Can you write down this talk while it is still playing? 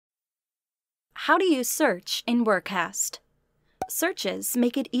How to use search in Workast. Searches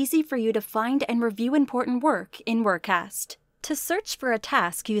make it easy for you to find and review important work in Workast. To search for a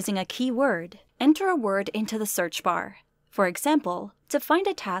task using a keyword, enter a word into the search bar. For example, to find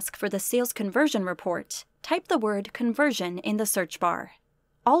a task for the sales conversion report, type the word conversion in the search bar.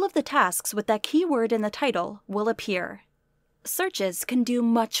 All of the tasks with that keyword in the title will appear. Searches can do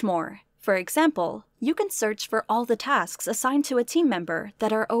much more. For example, you can search for all the tasks assigned to a team member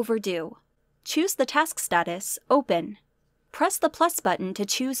that are overdue. Choose the task status Open. Press the plus button to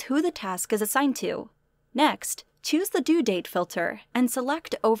choose who the task is assigned to. Next, choose the due date filter and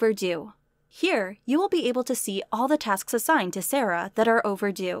select Overdue. Here, you will be able to see all the tasks assigned to Sarah that are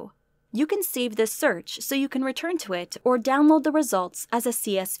overdue. You can save this search so you can return to it or download the results as a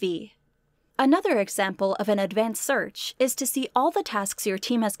CSV. Another example of an advanced search is to see all the tasks your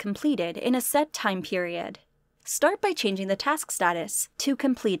team has completed in a set time period. Start by changing the task status to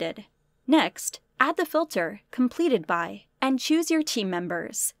Completed. Next, add the filter Completed By and choose your team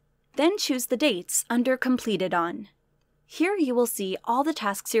members. Then choose the dates under Completed On. Here you will see all the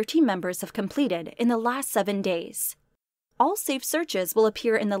tasks your team members have completed in the last 7 days. All saved searches will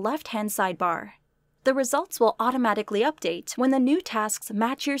appear in the left-hand sidebar. The results will automatically update when the new tasks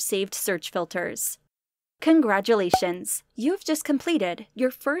match your saved search filters. Congratulations! You've just completed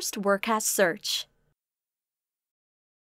your first Workast search.